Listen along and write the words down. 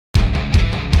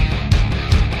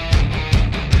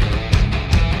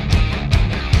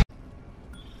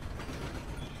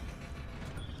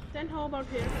about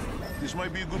here? This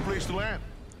might be a good place to land.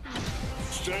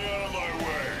 Stay out of my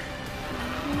way.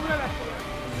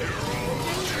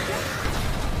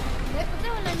 मैं पता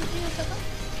है lunch नहीं हो सका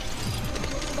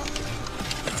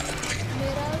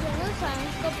मेरा जो है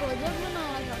साइंस का प्रोजेक्ट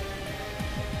बनाना था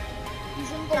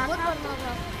ट्यूशन को ओवर करना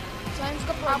था साइंस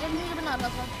का प्रोजेक्ट नहीं बनाना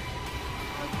था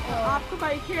आपको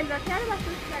भाई खेल रहा था बस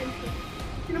उस टाइम पे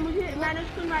इसलिए मुझे मैंने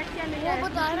उसको इनवाइट किया नहीं वो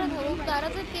बता रहा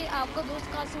था कि आपका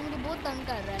दोस्त कासिम मुझे बहुत तंग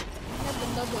कर रहा है मैं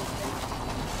बंदा दोस्त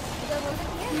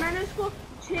है मैंने उसको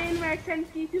 6 इनवाइट सेंड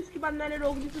की थी उसके बाद मैंने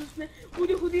रोक दी थी उसने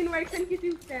मुझे खुद ही इनवाइट सेंड की थी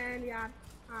उसने यार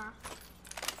हाँ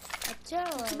अच्छा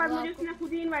उसके बाद मुझे उसने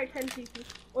खुद ही इनवाइट सेंड की थी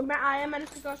और मैं आया मैंने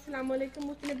उसको कहा अस्सलाम वालेकुम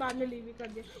उसने बाद में लीव भी कर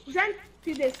दिया Hussain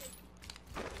see this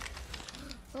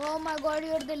Oh my god,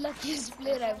 you're the luckiest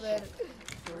player ever.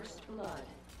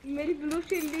 मेरी ब्लू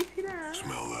शील्ड ली थी ना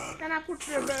मैं आपको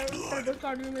टर्बो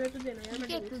चार्ज में मेरे को देना यार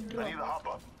क्या कुछ ड्रॉप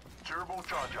Turbo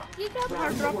charger. ये क्या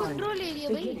ड्रॉप ड्रॉ ले लिया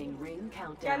भाई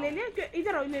क्या ले लिया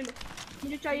इधर आओ ले लो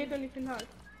मुझे चाहिए तो नहीं फिलहाल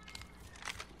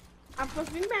आपके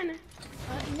पास विंग बैन है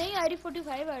नहीं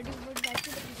RD45 RD45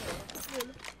 ले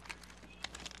लो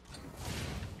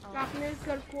आपने इस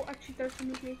घर को अच्छी तरह से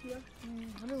लूट नहीं किया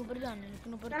हमें ऊपर जाना है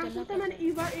लेकिन ऊपर चलना था मैंने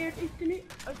ईवा 8 इतनी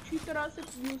अच्छी तरह से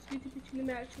यूज की थी पिछले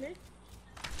मैच में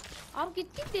आप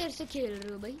कितनी देर से खेल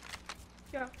रहे हो भाई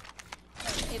क्या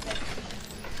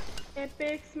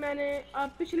एपेक्स मैंने अब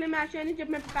पिछले मैच यानी जब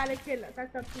मैं पहले खेला था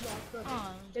तब की बात कर रहा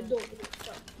हूं ये 2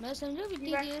 मैं समझा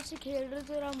कितनी देर से खेल रहे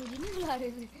थे और आप मुझे नहीं बुला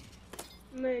रहे थे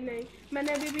नहीं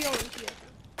मैंने अभी भी ऑन किया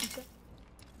था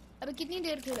अबे कितनी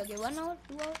देर खेलोगे 1 आवर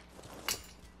 2 आवर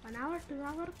 1 आवर 2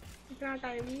 आवर इतना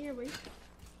टाइम नहीं है भाई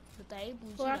बताइए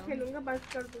पूछ थोड़ा खेलूंगा बस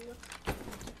कर दूंगा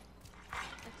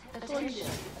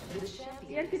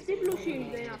यार कितनी ब्लू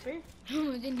शील्ड है यहाँ पे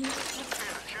मुझे नहीं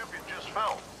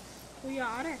तो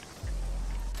यार है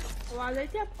आवाज आई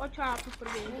थी आप अच्छा आप ऊपर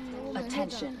गए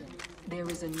Attention, there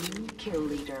is a new kill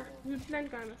leader. Neutral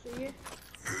करना चाहिए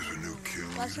There's a new kill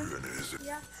leader and is it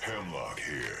Hemlock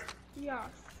here.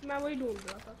 यार मैं वही ढूंढ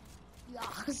रहा था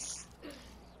यस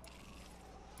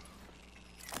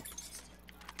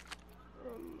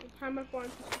हैमर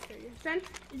पॉइंट चाहिए सेंट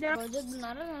इधर प्रोजेक्ट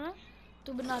बना रहा था ना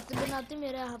तो बनाते बनाते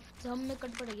मेरे हम में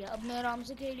कट पड़ गया अब मैं आराम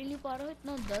से खेल ही नहीं पा रहा हूँ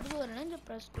इतना दर्द हो रहा है ना जब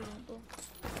प्रेस करूँ तो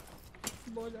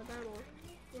बहुत ज्यादा है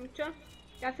बहुत अच्छा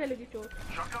कैसे लगी चोट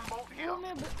वो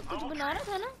मैं कुछ बना रहा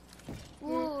था ना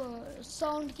वो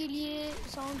साउंड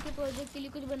के प्रोजेक्ट के लिए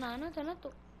कुछ बनाना था ना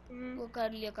तो वो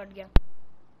कर लिया कट गया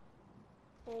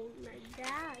oh my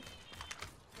God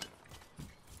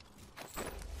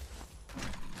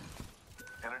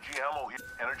Energy ammo here.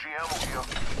 Energy ammo here.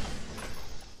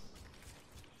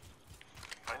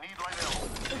 I need light ammo.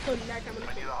 उसको light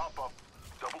I need a hop up.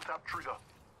 Double tap trigger.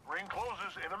 Ring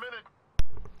closes in a minute.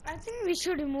 I think we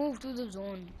should move to the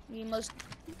zone. We must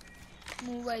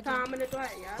move. I think. सामने तो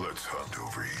है यार Let's hunt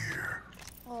over here.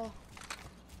 Oh,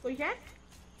 कोई है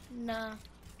nah.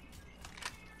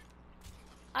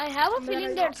 I have a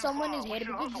feeling that someone is here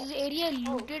because this area is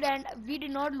looted and we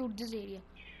did not loot this area.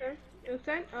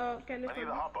 Hussein can you I need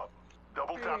a hop up.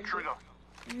 Double tap trigger.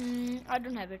 I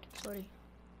don't have it. Sorry.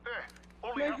 Hey,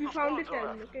 only no, if half you the found it squads tell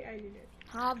are me left. okay I need it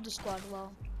Half the squad. Wow.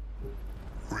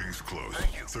 Rings closed.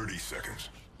 30 seconds.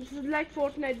 this is like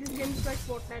Fortnite this game is like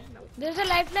Fortnite now There's a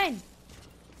lifeline.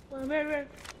 where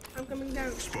I'm coming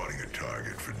down Spotting a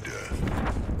target for death.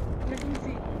 let me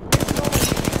see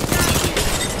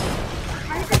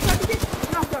I got it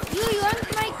knocked out You want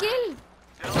my kill?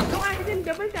 no I didn't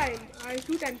double time I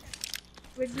 2 times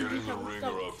wait Get in the ring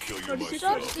or I'll kill you myself.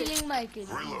 Stop stealing my kill.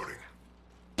 Reloading.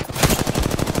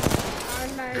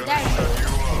 and I Gonna That- set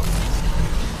you up.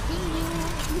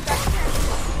 shadows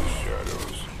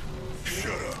Shadows.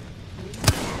 Shut up.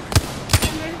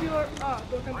 where's your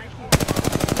totem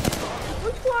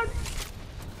which squad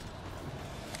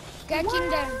Catching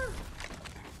them.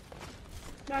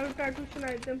 I will try to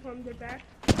snipe them from the back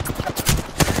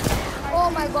Oh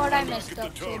my god, I messed Get the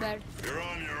up so totem. bad. You're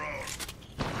on your own.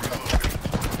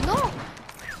 No.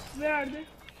 where are they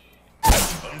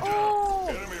I'm Oh.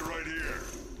 down. Enemy right here.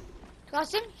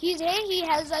 Qasim, he's here. He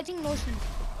has, I think, no shield.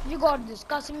 You got this.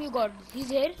 Qasim, you got this. He's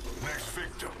here. Next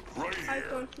victim. Right I here.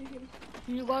 can't see him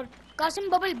You got Qasim,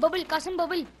 bubble. Qasim,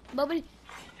 bubble.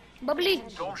 Bubbly.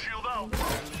 Don't shield out.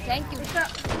 Thank you. it's a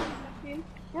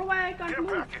bro why I can't Care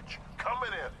move package.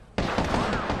 Coming in.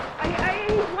 I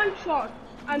need one shot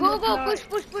I'm Go, not go, alive.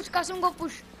 push. Qasim, go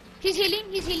push. He's healing.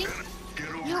 Get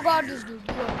over You got here. this, dude.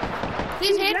 You got it.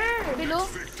 He's here. ran. Below.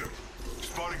 Victim.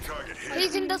 Spotting target here.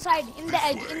 He's in the side. In the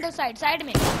edge. In the side. Side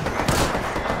me.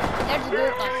 Let's go,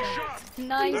 Qasim.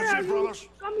 Nice. Where are you? brothers.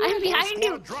 Come I'm here. behind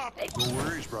you. Drop. No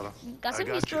worries, brother. Qasim, I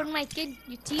you got stole my kid.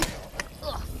 You thief.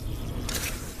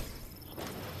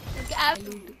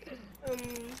 Absolute.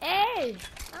 Hey,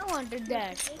 I wanted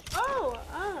that. Oh,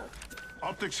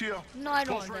 Optics here. No, I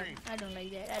don't Close want that. range. I don't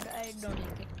like that. I don't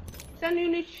like it. then you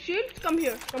need shields. Come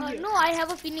here. Come here. No, I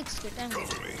have a Phoenix kit. I'm good.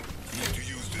 Cover me. Need to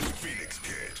use this Phoenix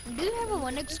kit. Do you have a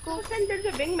 1x scope? Then there's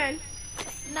a wingman.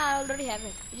 Nah, I already have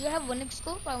it. Do you have 1x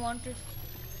scope? I want it.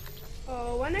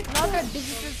 1x. Not a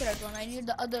digital threat one. I need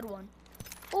the other one.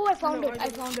 Oh, I found No, it. I I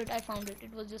found it. I found it.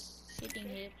 It was just sitting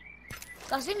here.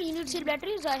 Kasim, you need seal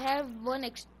batteries? I have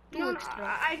two No,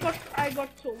 extra. I got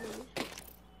so many.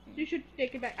 You should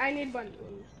take it back. I need one.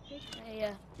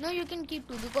 Yeah. No, you can keep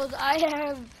two because I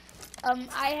have.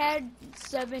 I had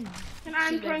 7. And I'm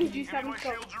seal trying batteries. G7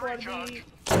 cup for the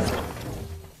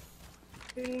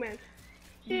wingman.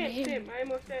 Name. Same.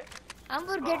 I'm okay. I'm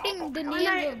forgetting the When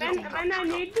names of the things. when I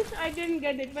need this, I didn't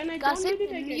get it. When I don't Kasim, need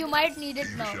it, I get you it. might need it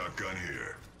now. Shotgun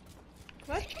here.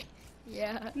 What?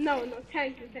 Yeah. No,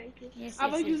 thank you. Yes, I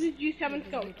was yes. using G7 Wait,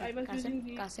 scout. wait, I was Kasim, using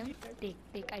the. Kasim, take.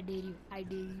 I dare you.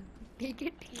 Take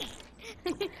it.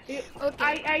 You-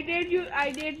 Okay. I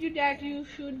dared you that you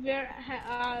should wear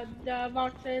the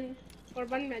Watson for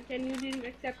 1 match, and you didn't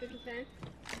accept it, Hussein.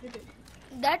 You did.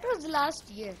 That was last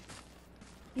year.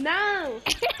 No,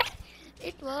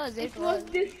 It was. it was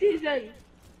this season.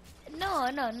 No.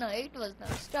 It was not.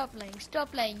 Stop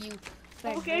lying, you.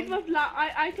 fat Okay, it boy. was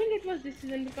I think it was this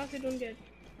season because I don't get.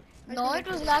 No, it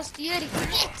was last year.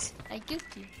 Yes, I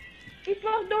kissed you. It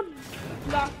was not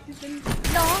last season.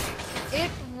 No,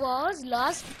 it was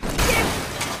last year.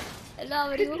 Hello, how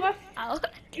are It you? was- Ow.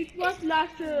 It was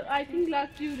last. I think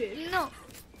last few days. No,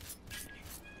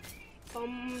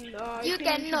 I You think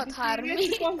cannot it should be harm serious me.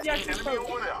 because they are Enemy supposed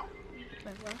over there.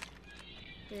 wait, what?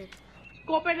 Wait.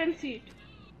 Scope it and see it.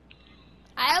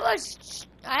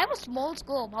 I have a small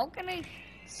scope. How can I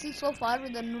see so far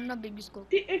with a Nuna baby scope?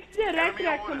 See, it's a red Enemy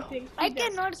rat over there. something. I See that?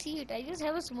 cannot see it. I just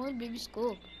have a small baby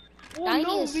scope. Oh tiny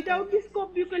no! scope. Without the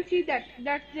scope, you can see that.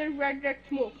 That's the red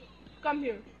smoke. Come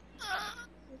here.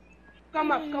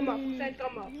 Come up. Then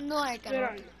come up. No, I Where are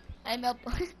cannot. you? I'm up.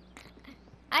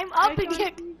 I'm up, I can't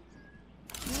idiot.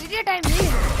 see. Idiot, I'm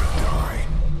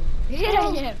here. Here I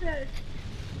am.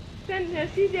 Then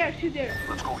see there.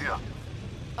 Let's go here.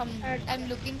 I'm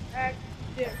looking.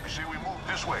 There. I say we move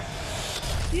this way.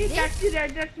 See, that's the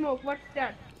red smoke. What's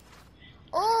that?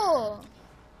 Oh,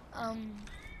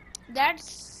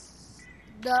 that's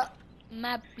the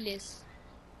map place.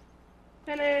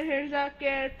 Then here's a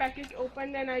care package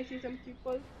open. Then I see some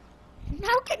people.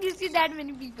 How can you see that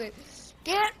many people?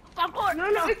 Get parkour.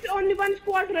 No, it's only one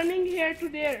squad running here to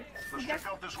there. Let's check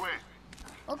out this way.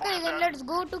 Okay, then let's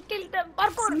go to kill them.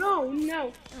 Parkour.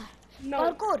 No.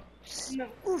 Parkour. No.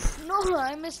 Oof, no,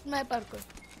 I missed my parkour.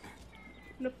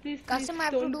 No, please. Kasim, I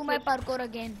have to do my parkour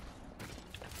again.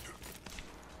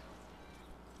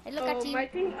 Hello, Kachi.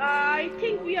 I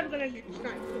think we are gonna get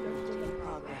sniped.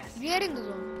 We are in the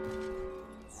zone.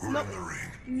 No,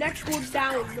 let's go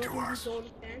down, not in the zone.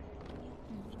 Then.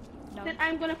 Down. Then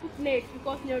I'm gonna put nades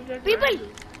because they're just People!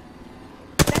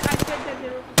 Then I said that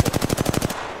there were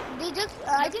They just,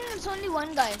 I think it's only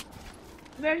one guy.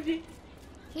 Where is he?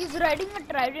 He's riding a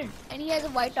trident and he has a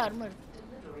white armor.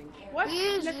 What? He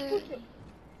is, Let's push him.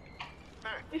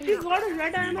 If he got a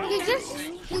red armor,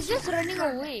 He's just running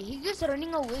away.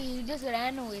 He just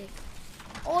ran away.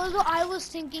 Although I was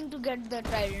thinking to get the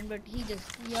trident, but he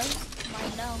just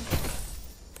mine down.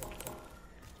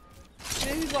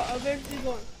 where's he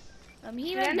going?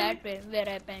 He Ran went that way where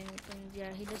I think.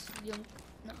 Yeah, he just jumped.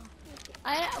 No.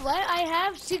 I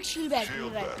have 6 shield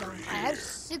batteries right now. I have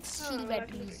 6 shield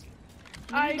batteries.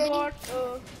 I Need any? got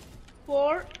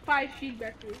 4, 5 shield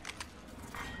batteries.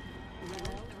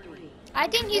 I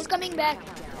think he's coming back.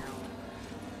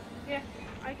 Yeah,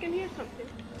 I can hear something.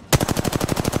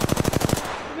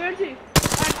 Where is he?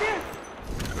 Right there.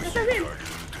 That's him.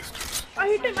 I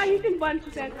hit him once,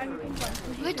 Suzanne. I hit him once.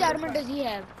 Which armor does he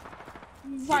have?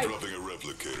 White. Dropping a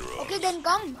replicator off. Okay, then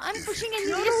come. I'm pushing and he's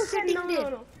No, just sitting there.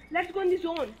 no. Let's go in the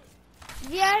zone.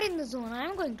 We are in the zone.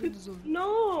 I'm going to the zone.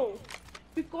 No.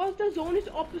 Because the zone is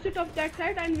opposite of that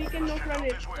side and we cannot run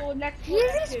it. So let's go.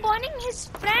 He's that way. respawning his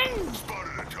friend.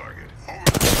 Spotted a target.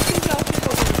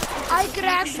 I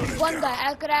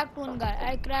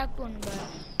cracked one guy.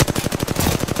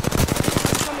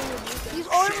 Coming with you. He's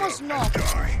almost knocked.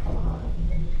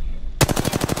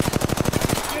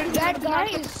 That guy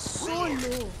is so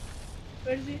low.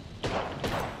 Where is he? Oh,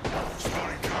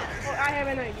 I have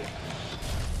an idea.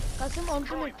 Kasim,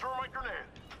 onto it. Throw my grenade.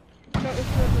 No, it's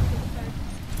not this time.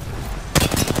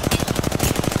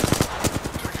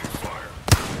 Taking fire.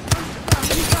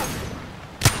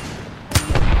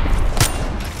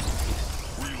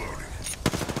 Reloading.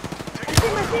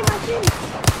 I see him.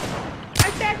 I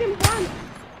tag him once.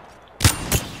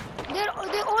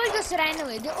 just ran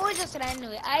away. They all just ran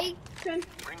away. Sen,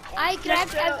 I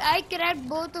cracked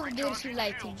both of their shield,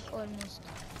 I think, almost.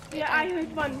 yeah, I hit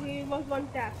one. He was one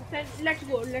tap. Sen, let's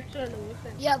go. Let's run away.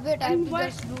 Sen. Yeah, wait, I have to What?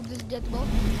 just do this death box.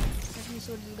 Let me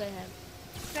see what this guy has.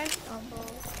 Sen,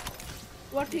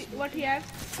 what he has?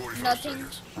 45 Nothing.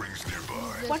 seconds. Rings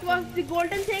nearby. What was the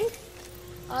golden thing?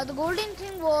 The golden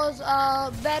thing was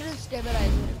barrel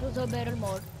stabilizer. It was a barrel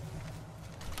mod.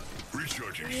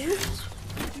 Recharging You? shields.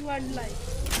 You are lying.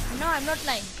 No, I'm not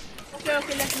lying.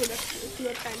 Okay, let's go. It's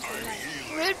your time for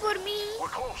lying. Wait for me. We're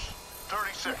close.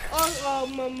 30 seconds.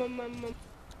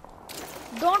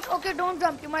 Don't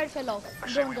jump. You might fall off. I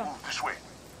say Don't we jump. move this way.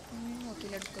 Okay,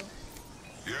 let's go.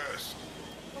 Yes.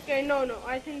 Okay, no.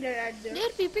 I think they're at there. There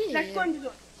are people here. Let's go in this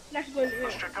one. Let's go in here.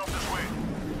 Let's check out this way.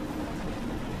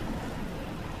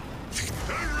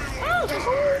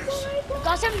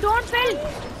 Qasim, don't fail.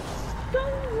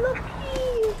 Don't look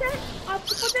here.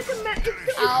 आपको पता है कि मैं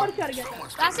इससे ऊपर चढ़ गया था.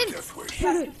 Qasim.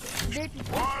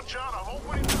 Watch out, I'm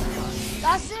opening this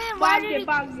Qasim, why did you...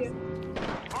 भाग गया.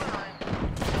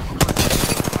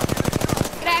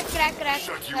 Crack.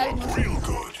 Shut you Help. up real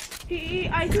good.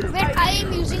 I think Wait, I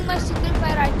am using my signal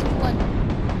fire item 1.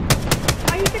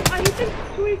 I hit him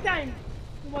 3 times.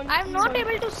 I'm not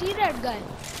able to see that guy.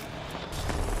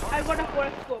 I got a 4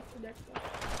 scope. That's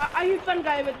why. I hit one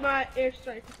guy with my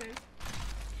airstrike.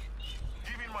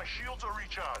 Giving my shields a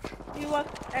recharge. He was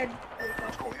at.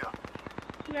 Oh yeah.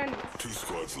 Then, 2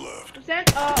 squads left.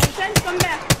 Hussein, come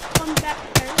back.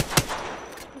 Hussein.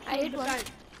 I hit one.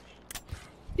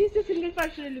 This is single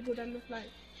fire really good on the fly.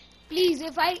 Please,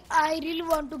 if I really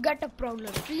want to get a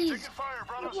prowler, please. Taking fire,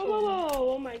 brothers. Whoa,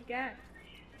 oh my god.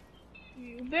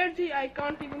 Where's he? I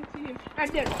can't even see him.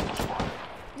 At there.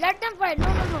 Let them fight. No.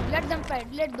 Let them fight.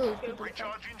 Let those people fight.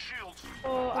 Recharging shields.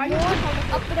 I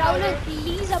A prowler,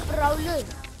 please, a prowler.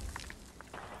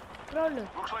 Prowler.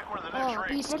 Looks like we're in the Oh, next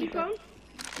ring. What you peacekeeper. found?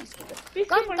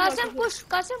 Come, Peacekeeper Qasim, was- push.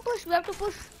 Qasim, push. We have to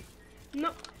push.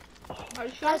 No. Are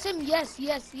you sure? Qasim,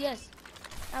 yes.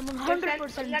 I'm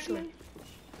 100% sure.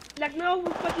 Let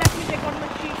me take out my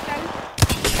shield then.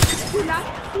 Two last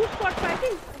 2 spots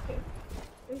fighting. Okay.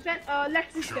 Then let's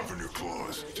push them. Sharpen your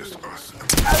claws. Just us.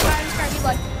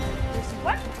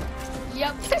 What?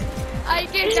 Yep. I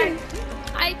killed him.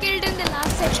 I killed him the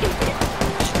last second.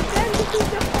 Then this is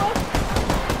the first.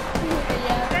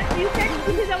 Yeah. Then you said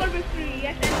this is our victory.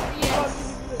 Yes.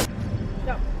 Yes.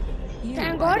 No.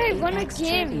 Thank God I won a Apex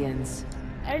game. champions.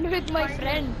 And with my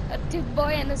friend, a thick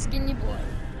boy and a skinny boy.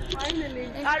 Finally.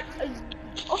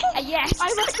 Yes.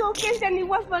 I was so pissed and he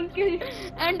was 1 kill.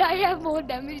 And I have more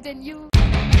damage than you.